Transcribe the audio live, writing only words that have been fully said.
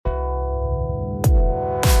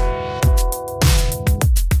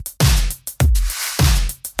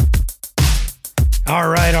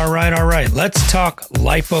right, let's talk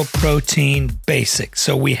lipoprotein basics.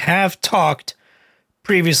 So we have talked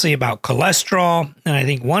previously about cholesterol, and I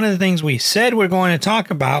think one of the things we said we're going to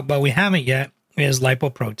talk about, but we haven't yet, is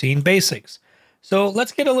lipoprotein basics. So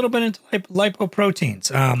let's get a little bit into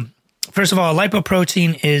lipoproteins. First of all,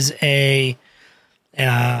 lipoprotein is a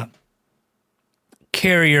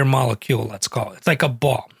carrier molecule, let's call it. It's like a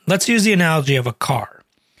ball. Let's use the analogy of a car.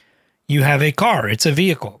 You have a car, it's a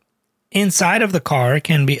vehicle. Inside of the car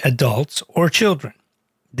can be adults or children.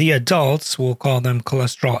 The adults, we'll call them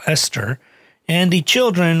cholesterol ester, and the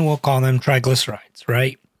children, we'll call them triglycerides,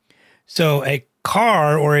 right? So a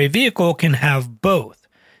car or a vehicle can have both.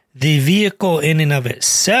 The vehicle in and of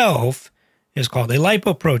itself is called a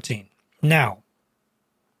lipoprotein. Now,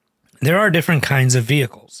 there are different kinds of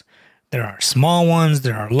vehicles. There are small ones,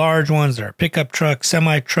 there are large ones, there are pickup trucks,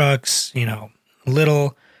 semi-trucks,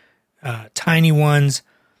 little, tiny ones.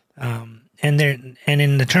 And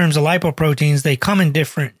in the terms of lipoproteins, they come in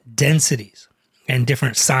different densities and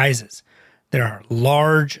different sizes. There are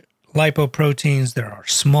large lipoproteins, there are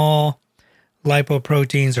small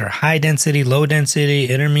lipoproteins, there are high density, low density,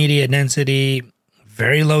 intermediate density,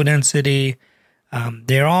 very low density.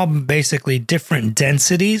 They're all basically different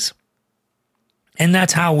densities. And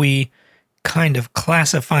that's how we kind of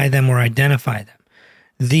classify them or identify them.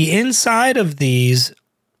 The inside of these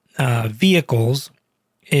vehicles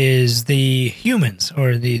is the humans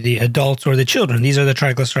or the adults or the children. These are the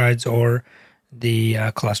triglycerides or the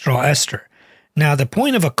cholesterol ester. Now, the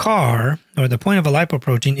point of a car or the point of a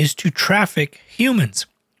lipoprotein is to traffic humans,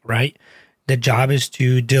 right? The job is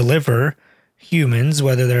to deliver humans,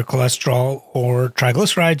 whether they're cholesterol or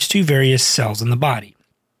triglycerides, to various cells in the body.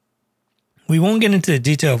 We won't get into the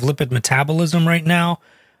detail of lipid metabolism right now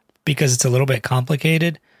because it's a little bit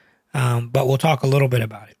complicated, but we'll talk a little bit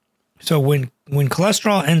about it. So when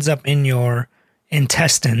cholesterol ends up in your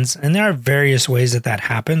intestines, and there are various ways that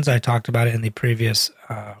happens. I talked about it in the previous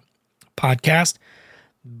podcast.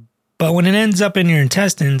 But when it ends up in your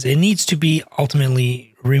intestines, it needs to be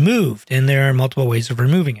ultimately removed. And there are multiple ways of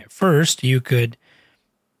removing it. First, you could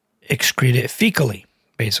excrete it fecally.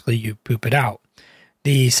 Basically, you poop it out.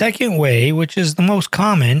 The second way, which is the most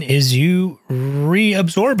common, is you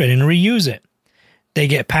reabsorb it and reuse it. They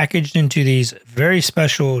get packaged into these very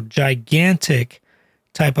special, gigantic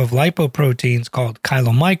type of lipoproteins called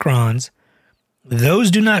chylomicrons. Those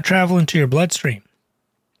do not travel into your bloodstream.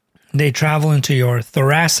 They travel into your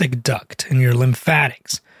thoracic duct and your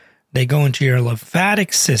lymphatics. They go into your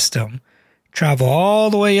lymphatic system, travel all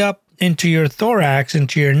the way up into your thorax,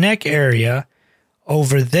 into your neck area.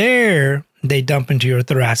 Over there, they dump into your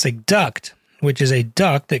thoracic duct, which is a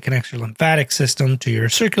duct that connects your lymphatic system to your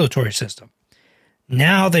circulatory system.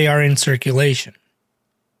 Now they are in circulation.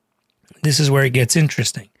 This is where it gets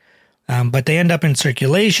interesting. But they end up in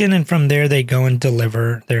circulation, and from there they go and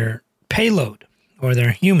deliver their payload, or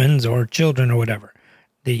their humans or children or whatever,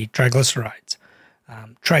 the triglycerides.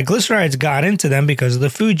 Triglycerides got into them because of the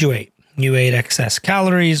food you ate. You ate excess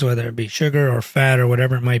calories, whether it be sugar or fat or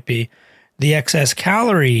whatever it might be. The excess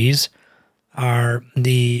calories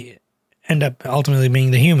end up ultimately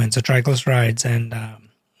being the humans, the triglycerides and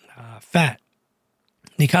fat.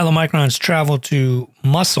 The chylomicrons travel to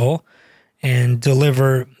muscle and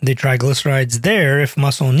deliver the triglycerides there. If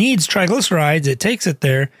muscle needs triglycerides, it takes it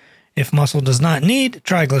there. If muscle does not need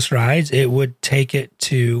triglycerides, it would take it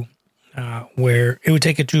to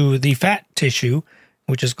the fat tissue,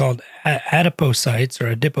 which is called adipocytes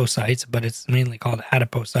or adipocytes, but it's mainly called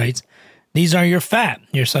adipocytes. These are your fat,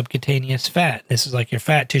 your subcutaneous fat. This is like your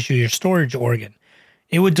fat tissue, your storage organ.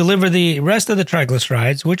 It would deliver the rest of the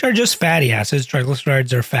triglycerides, which are just fatty acids.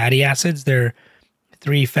 Triglycerides are fatty acids. They're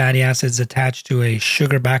 3 fatty acids attached to a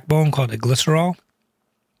sugar backbone called a glycerol.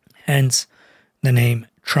 Hence the name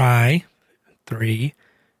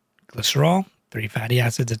tri-3-glycerol, 3 fatty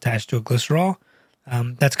acids attached to a glycerol.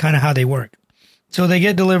 That's kind of how they work. So they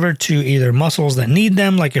get delivered to either muscles that need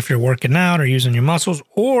them, like if you're working out or using your muscles,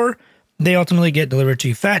 or they ultimately get delivered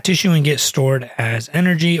to fat tissue and get stored as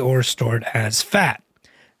energy or stored as fat.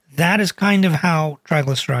 That is kind of how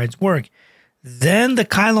triglycerides work. Then the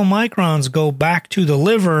chylomicrons go back to the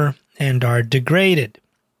liver and are degraded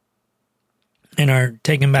and are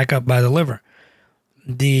taken back up by the liver.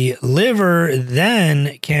 The liver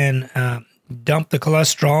then can dump the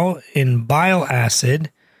cholesterol in bile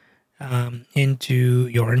acid into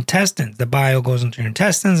your intestines. The bile goes into your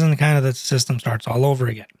intestines and kind of the system starts all over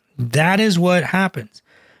again. That is what happens.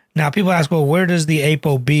 Now, people ask, well, where does the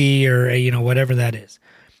ApoB or, whatever that is?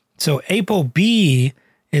 So ApoB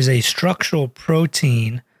is a structural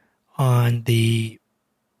protein on the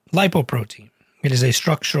lipoprotein. It is a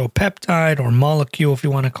structural peptide or molecule, if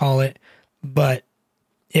you want to call it, but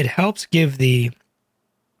it helps give the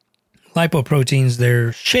lipoproteins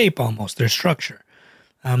their shape almost, their structure.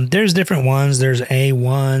 There's different ones. There's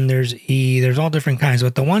A1, there's E, there's all different kinds.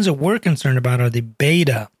 But the ones that we're concerned about are the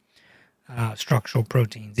beta structural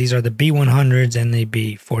proteins. These are the B100s and the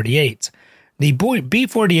B48s. The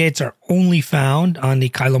B48s are only found on the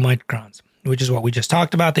chylomicrons, which is what we just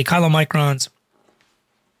talked about. The chylomicrons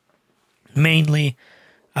mainly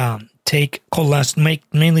take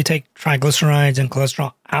triglycerides and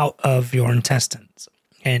cholesterol out of your intestines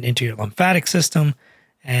and into your lymphatic system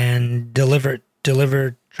and deliver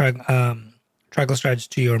triglycerides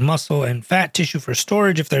to your muscle and fat tissue for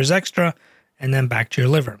storage if there's extra, and then back to your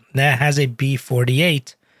liver. That has a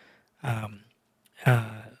B48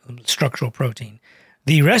 structural protein.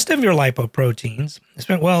 The rest of your lipoproteins,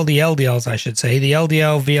 well, the LDLs, I should say, the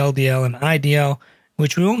LDL, VLDL, and IDL,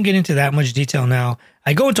 which we won't get into that much detail now.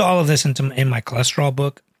 I go into all of this in my cholesterol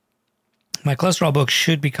book. My cholesterol book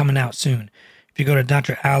should be coming out soon. If you go to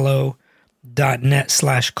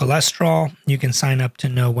drallo.net/cholesterol, you can sign up to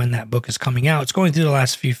know when that book is coming out. It's going through the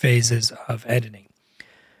last few phases of editing.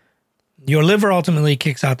 Your liver ultimately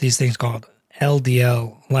kicks out these things called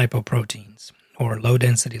LDL lipoproteins, or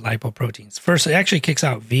low-density lipoproteins. First, it actually kicks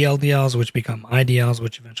out VLDLs, which become IDLs,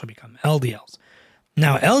 which eventually become LDLs.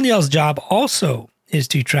 Now, LDL's job also is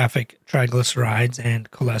to traffic triglycerides and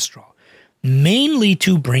cholesterol, mainly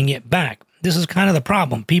to bring it back. This is kind of the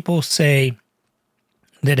problem. People say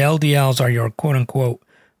that LDLs are your quote-unquote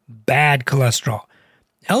bad cholesterol.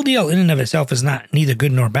 LDL in and of itself is not neither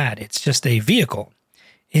good nor bad. It's just a vehicle.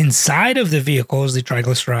 Inside of the vehicle is the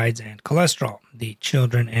triglycerides and cholesterol, the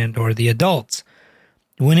children and or the adults.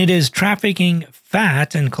 When it is trafficking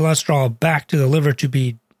fat and cholesterol back to the liver to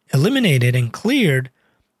be eliminated and cleared,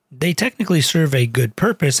 they technically serve a good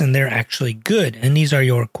purpose and they're actually good. And these are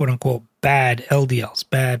your quote-unquote bad LDLs,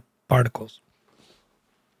 bad particles.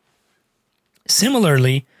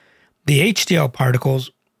 Similarly, the HDL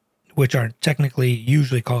particles, which are technically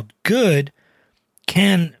usually called good,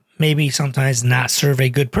 can maybe sometimes not serve a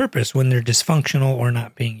good purpose when they're dysfunctional or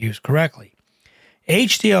not being used correctly.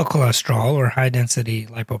 HDL cholesterol, or high-density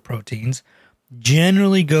lipoproteins,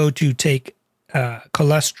 generally go to take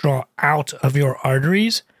cholesterol out of your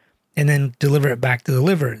arteries and then deliver it back to the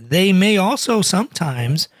liver. They may also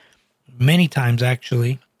sometimes, many times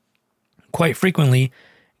actually, quite frequently,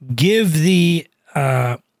 give the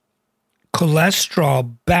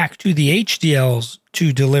cholesterol back to the HDLs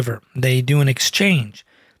to deliver. They do an exchange.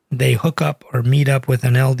 They hook up or meet up with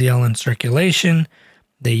an LDL in circulation.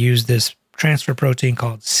 They use this transfer protein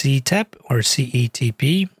called CETP or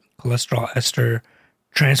CETP, cholesterol ester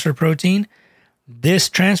transfer protein. This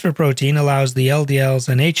transfer protein allows the LDLs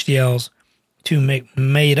and HDLs to make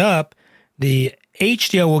made up. The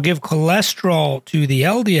HDL will give cholesterol to the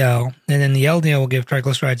LDL, and then the LDL will give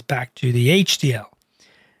triglycerides back to the HDL.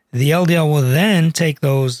 The LDL will then take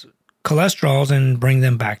those cholesterols and bring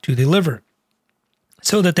them back to the liver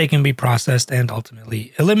so that they can be processed and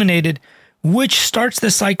ultimately eliminated, which starts the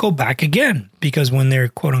cycle back again, because when they're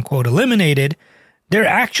quote-unquote eliminated, they're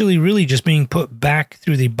actually really just being put back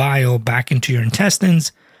through the bile back into your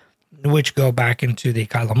intestines, which go back into the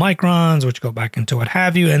chylomicrons, which go back into what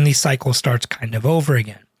have you, and the cycle starts kind of over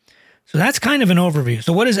again. So that's kind of an overview.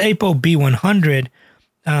 So what is ApoB100?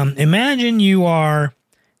 Imagine you are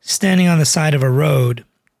standing on the side of a road.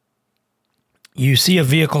 You see a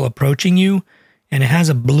vehicle approaching you, and it has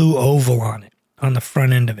a blue oval on it, on the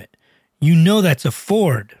front end of it. You know that's a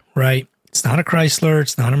Ford, right? It's not a Chrysler.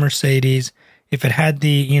 It's not a Mercedes. If it had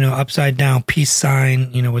the, upside down peace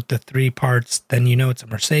sign, with the three parts, then you know it's a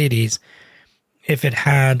Mercedes. If it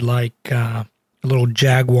had like a little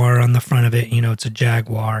Jaguar on the front of it, it's a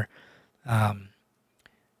Jaguar.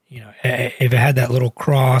 If it had that little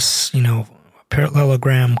cross,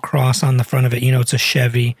 parallelogram cross on the front of it, it's a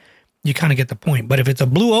Chevy. You kind of get the point. But if it's a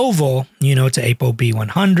blue oval, it's an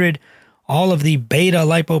ApoB100. All of the beta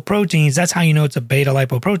lipoproteins, that's how you know it's a beta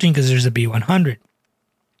lipoprotein, because there's a B100.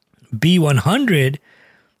 B100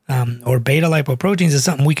 or beta lipoproteins is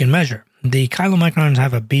something we can measure. The chylomicrons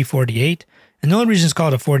have a B48, and the only reason it's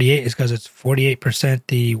called a 48 is because it's 48%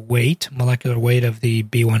 the weight, molecular weight of the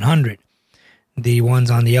B100. The ones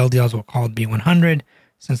on the LDLs were called B100,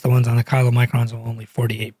 since the ones on the chylomicrons are only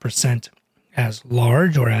 48% as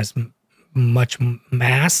large or as much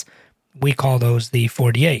mass, we call those the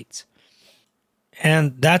 48s.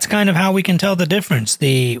 And that's kind of how we can tell the difference.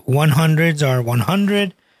 The 100s are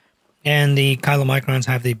 100, and the chylomicrons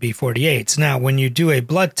have the B48s. Now, when you do a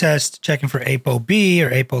blood test checking for ApoB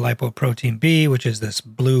or apolipoprotein B, which is this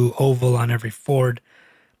blue oval on every Ford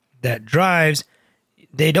that drives,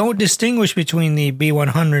 they don't distinguish between the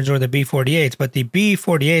B100s or the B48s, but the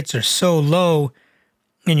B48s are so low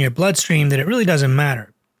in your bloodstream that it really doesn't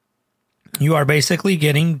matter. You are basically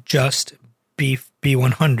getting just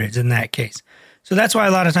B100s in that case. So that's why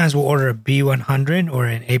a lot of times we'll order a B100 or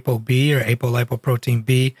an ApoB or apolipoprotein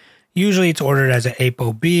B. Usually it's ordered as an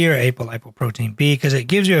ApoB or apolipoprotein B because it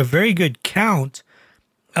gives you a very good count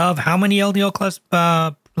of how many LDL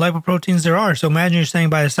lipoproteins there are. So imagine you're standing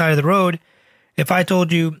by the side of the road. If I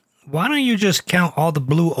told you, why don't you just count all the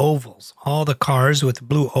blue ovals, all the cars with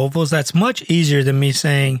blue ovals? That's much easier than me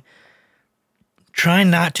saying, try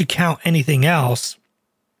not to count anything else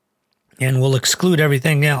and we'll exclude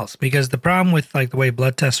everything else. Because the problem with like the way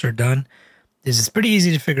blood tests are done is it's pretty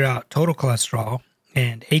easy to figure out total cholesterol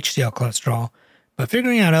and HDL cholesterol, but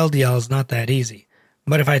figuring out LDL is not that easy.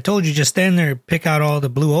 But if I told you just stand there and pick out all the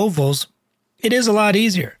blue ovals, it is a lot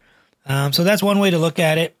easier. So that's one way to look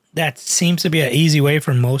at it. That seems to be an easy way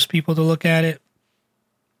for most people to look at it.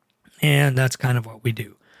 And that's kind of what we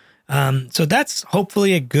do. So that's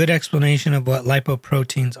hopefully a good explanation of what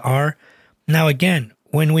lipoproteins are. Now, again,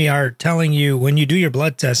 when we are telling you, when you do your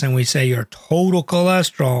blood test and we say your total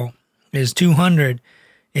cholesterol is 200,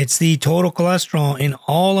 it's the total cholesterol in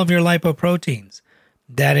all of your lipoproteins.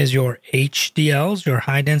 That is your HDLs, your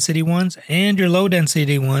high density ones, and your low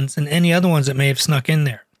density ones, and any other ones that may have snuck in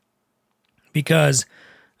there. Because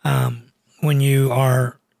when you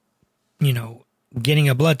are, getting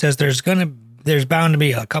a blood test, there's bound to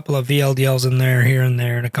be a couple of VLDLs in there, here and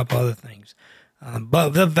there, and a couple other things. But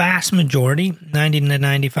the vast majority, 90 to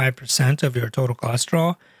 95% of your total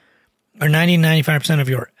cholesterol, or 90 to 95% of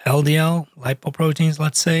your LDL lipoproteins,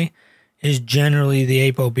 let's say, is generally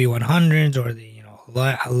the ApoB100s or the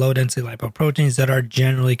low density lipoproteins that are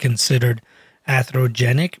generally considered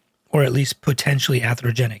atherogenic, or at least potentially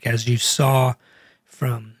atherogenic. As you saw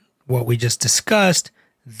from what we just discussed,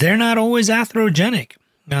 they're not always atherogenic.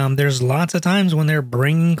 There's lots of times when they're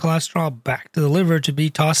bringing cholesterol back to the liver to be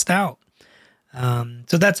tossed out.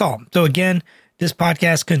 So that's all. So again, this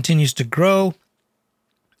podcast continues to grow.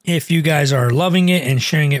 If you guys are loving it and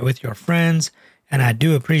sharing it with your friends, and I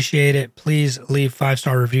do appreciate it, please leave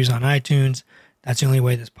 5-star reviews on iTunes. That's the only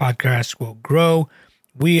way this podcast will grow.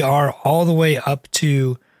 We are all the way up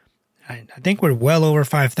to, I think we're well over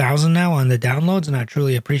 5,000 now on the downloads, and I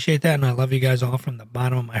truly appreciate that. And I love you guys all from the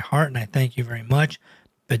bottom of my heart, and I thank you very much.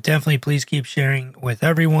 But definitely please keep sharing with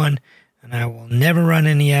everyone, and I will never run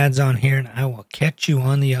any ads on here, and I will catch you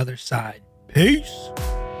on the other side. Peace.